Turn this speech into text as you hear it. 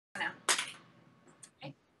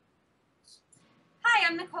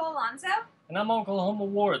Nicole Alonso. And I'm Oklahoma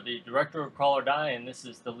Ward, the director of Call or Die, and this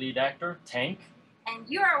is the lead actor, Tank. And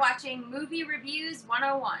you are watching Movie Reviews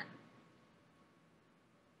 101.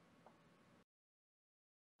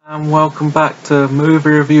 And welcome back to Movie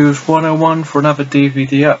Reviews 101 for another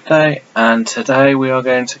DVD update, and today we are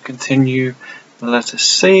going to continue the letter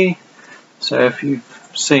C. So if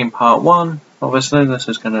you've seen part 1, obviously this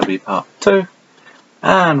is going to be part 2,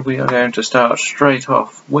 and we are going to start straight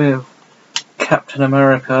off with Captain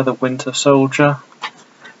America the Winter Soldier.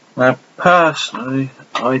 Now personally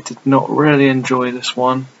I did not really enjoy this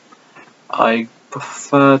one. I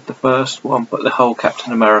preferred the first one, but the whole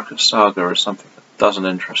Captain America saga is something doesn't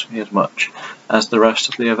interest me as much as the rest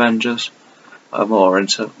of the Avengers. I'm more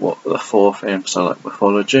into what the 4 films are like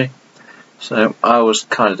mythology. So I was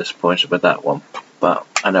kind of disappointed with that one, but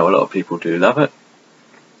I know a lot of people do love it.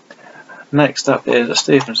 Next up is a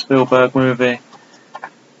Steven Spielberg movie,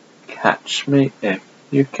 Catch Me If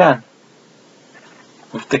You Can,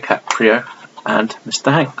 with DiCaprio and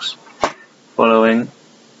Mr. Hanks, following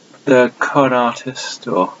the con artist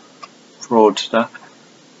or fraudster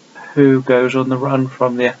who goes on the run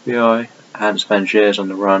from the FBI and spends years on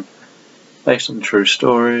the run, based on a true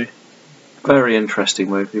story. Very interesting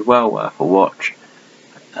movie, well worth a watch.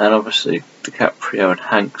 And obviously DiCaprio and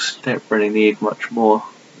Hanks don't really need much more.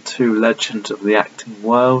 Two legends of the acting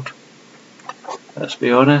world, let's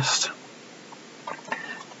be honest.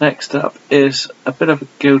 Next up is a bit of a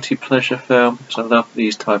guilty pleasure film, because I love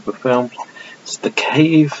these type of films. It's The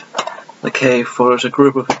Cave. The Cave follows a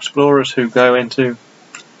group of explorers who go into,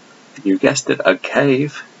 you guessed it, a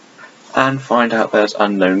cave, and find out there's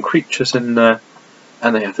unknown creatures in there,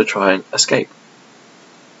 and they have to try and escape.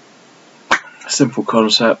 Simple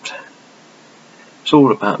concept. It's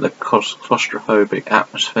all about the claustrophobic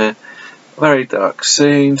atmosphere. Very dark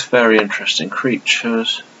scenes, very interesting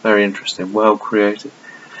creatures, very interesting, well created.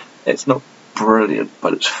 It's not brilliant,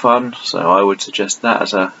 but it's fun, so I would suggest that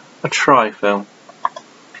as a try film.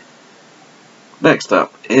 Next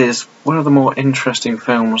up is one of the more interesting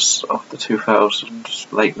films of the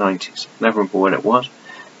 2000s, late 90s, never remember when it was.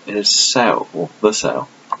 It is Cell, or The Cell,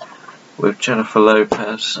 with Jennifer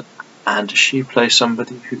Lopez, and she plays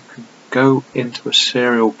somebody who can go into a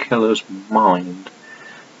serial killer's mind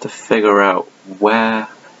to figure out where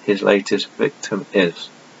his latest victim is.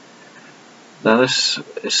 Now this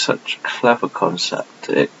is such a clever concept,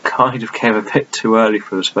 it kind of came a bit too early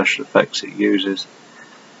for the special effects it uses.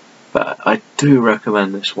 But I do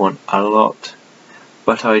recommend this one a lot,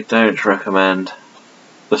 but I don't recommend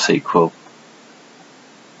the sequel.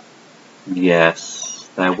 Yes,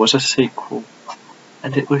 there was a sequel,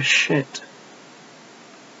 and it was shit.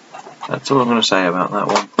 That's all I'm going to say about that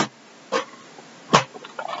one.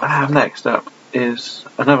 Next up is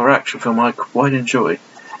another action film I quite enjoy,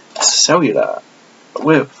 Cellular,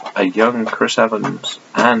 with a young Chris Evans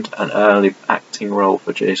and an early acting role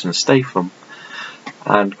for Jason Statham.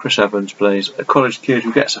 And Chris Evans plays a college kid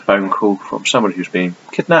who gets a phone call from someone who's been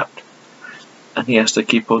kidnapped, and he has to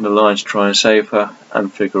keep on the line to try and save her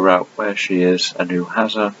and figure out where she is and who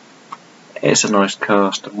has her. It's a nice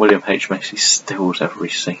cast, and William H. Macy steals every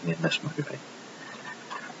scene in this movie.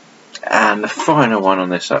 And the final one on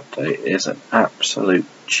this update is an absolute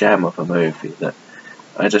gem of a movie that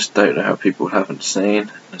I just don't know how people haven't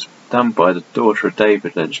seen. It's done by the daughter of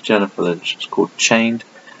David Lynch, Jennifer Lynch. It's called Chained.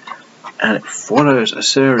 And it follows a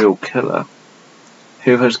serial killer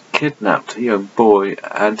who has kidnapped a young boy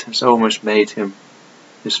and has almost made him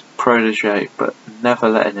his protege, but never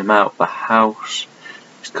letting him out the house.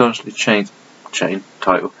 He's constantly chained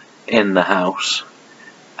title in the house,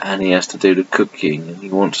 and he has to do the cooking, and he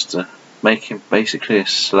wants to make him basically a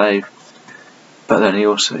slave, but then he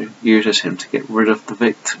also uses him to get rid of the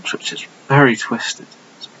victims, which is very twisted.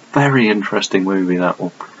 It's a very interesting movie, that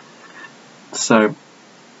one. So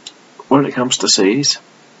when it comes to C's,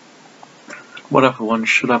 what other ones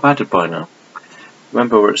should I have added by now?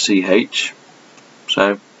 Remember, we're at CH,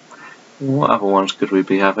 so what other ones could we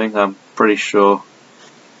be having? I'm pretty sure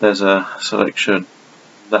there's a selection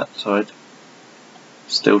that side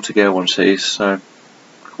still to go on C's, so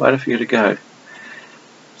quite a few to go.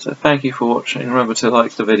 So thank you for watching. Remember to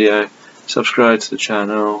like the video, subscribe to the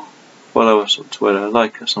channel, follow us on Twitter,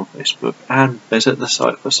 like us on Facebook, and visit the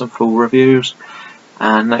site for some full reviews.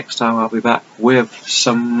 And next time I'll be back with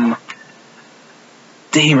some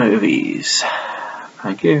D movies.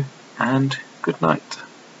 Thank you, and good night.